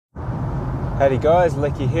Howdy guys,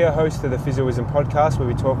 Lecky here, host of the Physiowism podcast, where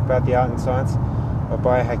we talk about the art and science of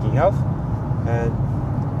biohacking health.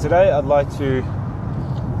 And today I'd like to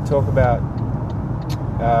talk about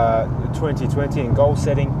 2020 and goal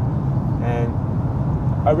setting. And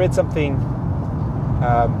I read something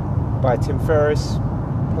by Tim Ferriss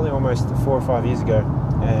probably almost 4 or 5 years ago,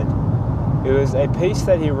 and it was a piece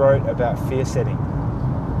that he wrote about fear setting.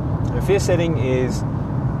 And fear setting is,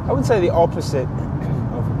 I wouldn't say the opposite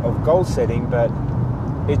of goal setting, but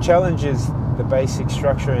it challenges the basic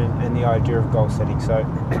structure and the idea of goal setting. So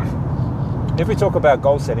if we talk about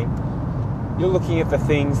goal setting, you're looking at the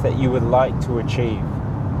things that you would like to achieve.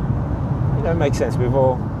 You know, it makes sense. We've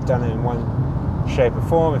all done it in one shape or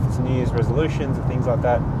form. If it's New Year's resolutions and things like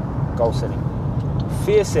that, goal setting.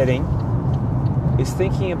 Fear setting is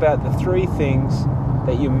thinking about the 3 things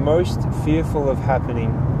that you're most fearful of happening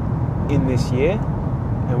in this year,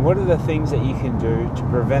 and what are the things that you can do to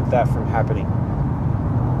prevent that from happening.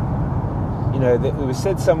 You know, it was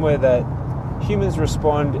said somewhere that humans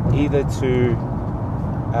respond either to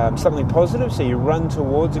something positive, so you run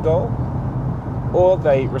towards a goal, or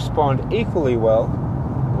they respond equally well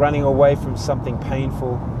running away from something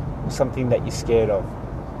painful or something that you're scared of.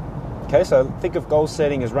 Okay, so think of goal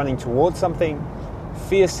setting as running towards something,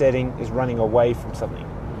 fear setting is running away from something.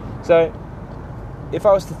 So if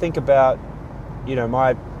I was to think about, you know,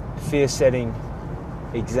 my fear setting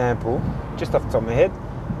example, just off the top of my head,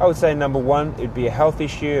 I would say number 1, it'd be a health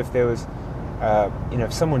issue. If there was,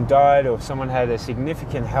 if someone died or if someone had a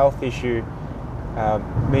significant health issue,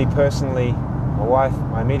 me personally, my wife,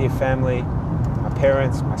 my immediate family, my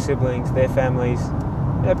parents, my siblings, their families,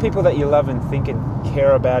 you know, people that you love and think and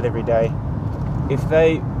care about every day, if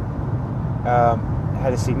they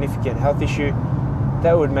had a significant health issue,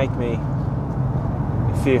 that would make me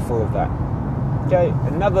fearful of that. Okay,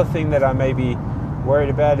 another thing that I may be worried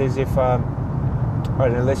about is if, I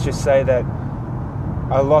don't know, let's just say that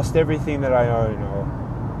I lost everything that I own,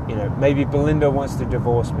 or, you know, maybe Belinda wants to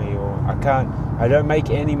divorce me, or I don't make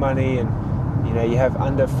any money, and, you know,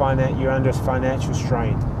 you're under financial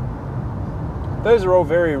strain. Those are all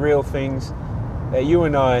very real things that you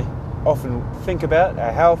and I often think about: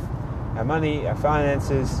 our health, our money, our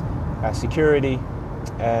finances, our security,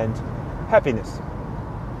 and happiness.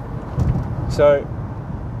 So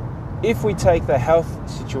if we take the health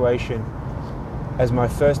situation as my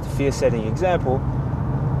first fear setting example,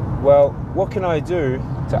 well, what can I do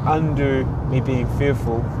to undo me being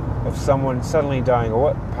fearful of someone suddenly dying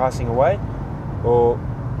or passing away, or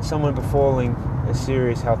someone befalling a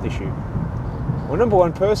serious health issue? Well, number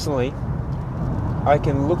 1, personally, I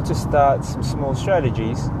can look to start some small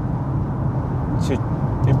strategies to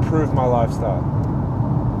improve my lifestyle.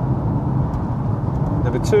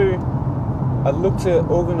 Number 2, I'd look to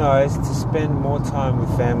organise to spend more time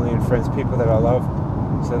with family and friends, people that I love,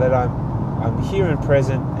 so that I'm here and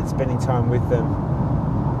present and spending time with them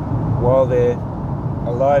while they're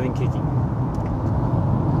alive and kicking.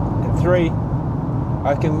 And 3,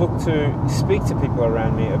 I can look to speak to people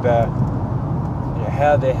around me about, you know,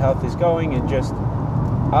 how their health is going, and just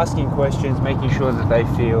asking questions, making sure that they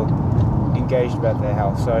feel engaged about their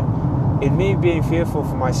health. So in me being fearful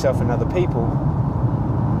for myself and other people,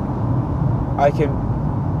 I can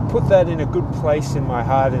put that in a good place in my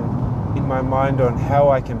heart and in my mind on how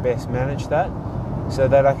I can best manage that, so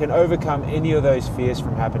that I can overcome any of those fears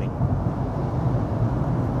from happening.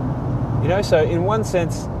 You know, so in one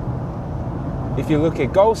sense, if you look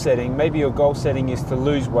at goal setting, maybe your goal setting is to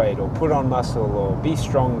lose weight or put on muscle or be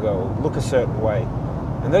stronger or look a certain way.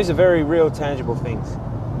 And those are very real, tangible things.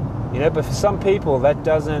 You know, but for some people, that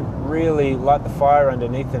doesn't really light the fire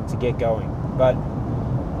underneath them to get going. But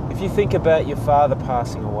if you think about your father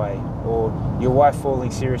passing away, or your wife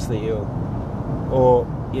falling seriously ill, or,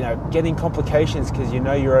 you know, getting complications because you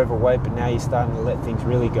know you're overweight, but now you're starting to let things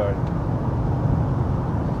really go.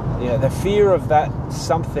 You know, the fear of that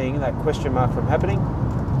something, that question mark from happening,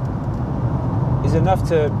 is enough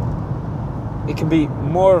to, it can be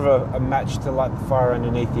more of a match to light the fire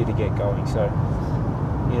underneath you to get going. So,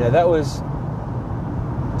 you know, that was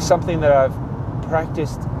something that I've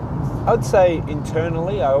practiced, I'd say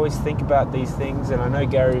internally. I always think about these things, and I know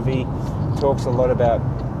Gary Vee talks a lot about,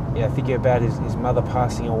 you know, thinking about his mother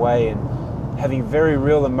passing away and having very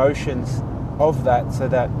real emotions of that, so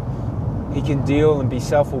that he can deal and be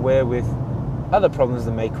self-aware with other problems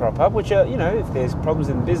that may crop up, which are, you know, if there's problems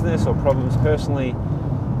in business or problems personally,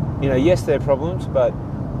 you know, yes, they're problems, but,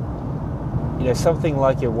 you know, something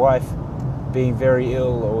like your wife being very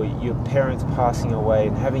ill, or your parents passing away,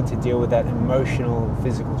 and having to deal with that emotional and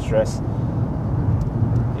physical stress,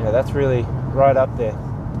 you know, that's really right up there.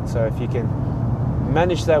 So if you can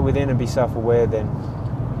manage that within and be self-aware, then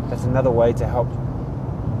that's another way to help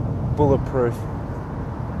bulletproof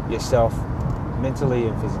yourself mentally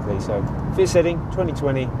and physically. So fear setting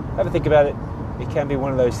 2020, have a think about it. It can be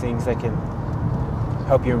one of those things that can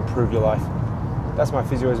help you improve your life. That's my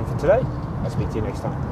physioism for today. I'll speak to you next time.